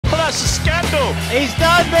that's a scandal. He's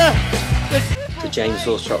done The James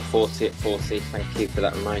Willstrop 40 at 40. Thank you for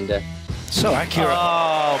that reminder. So accurate.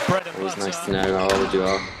 Oh, bread and Always butter. nice to know how old you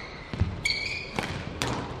are.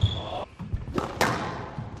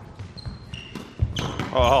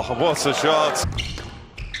 Oh, what a shot.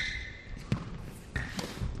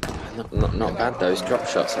 Not bad those drop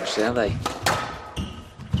shots actually, are they?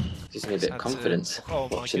 Gives me a bit of confidence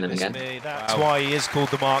watching them again. That's why he is called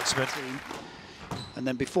the Marksman. And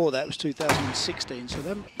then before that was 2016, so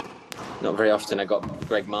then... Not very often I got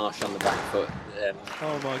Greg Marsh on the back foot.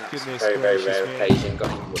 Oh my goodness. Very rare occasion. Got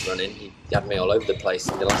him running. He had me all over the place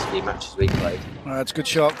in the last few matches we played. That's a good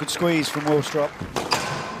shot, good squeeze from Willstrop.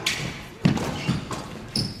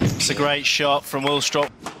 It's a great shot from Willstrop.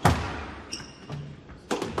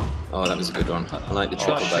 Oh, that was a good one. I like the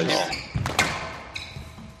triple boast.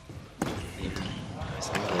 Nice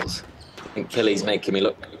angles. I think Pilly's making me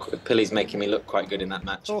look quite good in that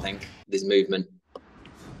match. I think his movement.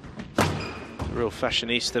 Real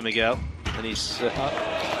fashionista, Miguel, and he's.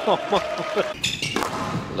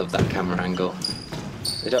 Love that camera angle.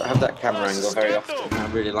 They don't have that camera angle very often. I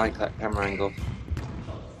really like that camera angle.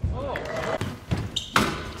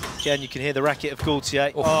 Again, you can hear the racket of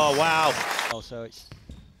Gaultier. Oh wow! So it's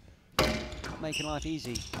making life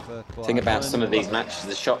easy for. The thing about some of these matches,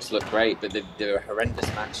 the shots look great, but they're horrendous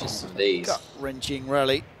matches. Some of these. Gut-wrenching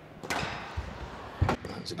rally.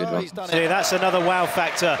 That's a good one. See, that's another wow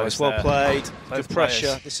factor. It's well played. Good pressure.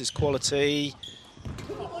 Players. This is quality.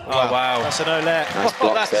 Oh wow! That's an Olet. Nice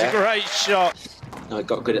block That's there. a great shot. I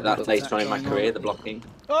got good at that later on in my career, the blocking.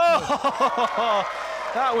 Oh,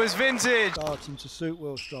 that was vintage. Starting to suit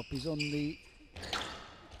Willstrop. He's on the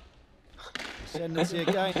ascendancy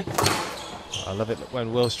again. I love it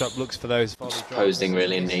when Willstrop looks for those. Posing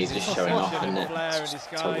really in these, just showing off, isn't it?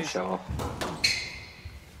 Total show off.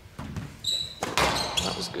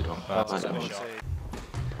 That was a good one. I like that one.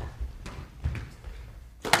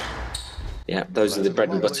 Yeah, those are the bread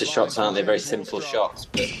and butter shots, aren't they? Very simple shots,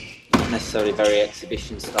 but not necessarily very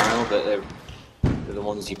exhibition style, but they're the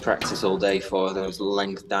ones you practice all day for. Those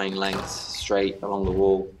dying lengths, straight along the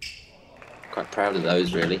wall. Quite proud of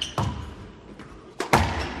those, really.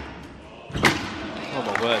 Oh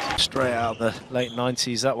my word! Straight out of the late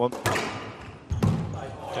 '90s, that one.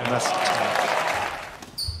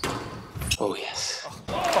 Oh yes.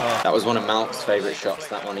 That was one of Malk's favourite shots,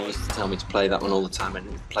 that one. He used to tell me to play that one all the time. I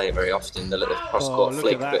didn't play it very often, the little cross-court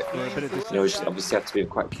flick, but you know, obviously had to be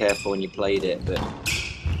quite careful when you played it, but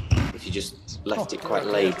if you just left it quite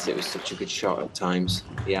late, it was such a good shot at times.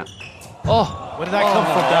 Yeah. Oh, where did that come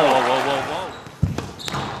from, Darryl?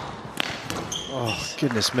 Whoa. Oh,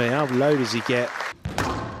 goodness me, how low does he get?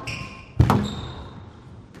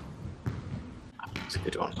 It's a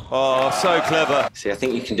good one. Oh, so clever. See, I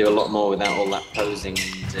think you can do a lot more without all that posing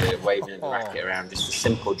and waving the racket around. Just a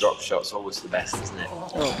simple drop shot's always the best, isn't it?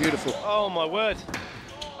 Oh, beautiful. Oh my word.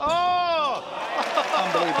 Oh!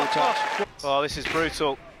 Unbelievable touch. Oh, this is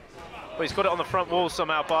brutal. But he's got it on the front wall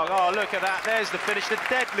somehow, Bark. Oh, look at that. There's the finish, the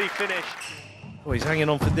deadly finish. Oh, he's hanging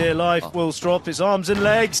on for dear life. Willstrop, his arms and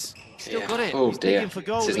legs. Still got it. Oh He's dear, digging for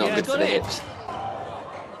goal this is not again. good for the hips.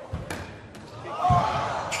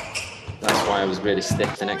 That's why I was really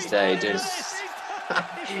stiff the next day.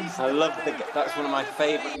 I love that's one of my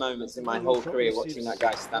favourite moments in my whole career, watching that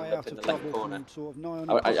guy stand up in the left corner.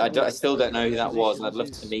 I still don't know who that was, and I'd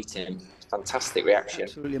love to meet him. Fantastic reaction.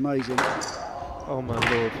 Absolutely amazing. Oh my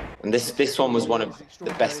lord. And this one was one of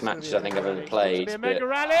the best matches I think I've ever played. Be a mega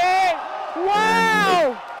rally!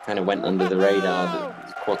 Wow! It kind of went under the radar.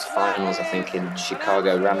 The quarterfinals, I think, in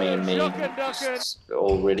Chicago, Rami and me, just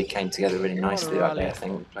all really came together really nicely that day. I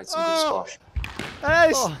think we played some good squash.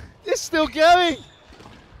 It's still going.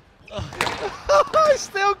 It's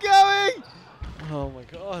still going. Oh my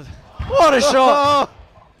God! What a shot!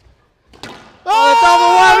 Oh,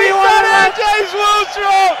 double whammy! James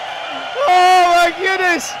Willstrop! Oh my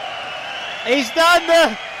goodness! He's done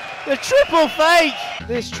the triple fake.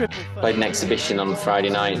 This triple fake. Played an exhibition on Friday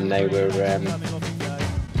night, and they were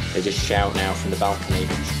they just shout now from the balcony,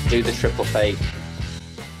 "Do the triple fake."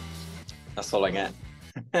 That's all I get.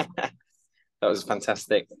 That was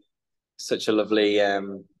fantastic. Such a lovely,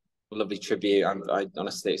 lovely tribute. I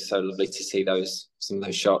honestly, it's so lovely to see some of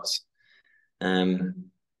those shots.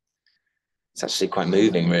 It's actually quite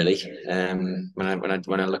moving, really. When I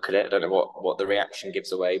look at it, I don't know what the reaction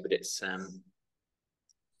gives away, but it's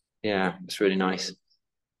yeah, it's really nice.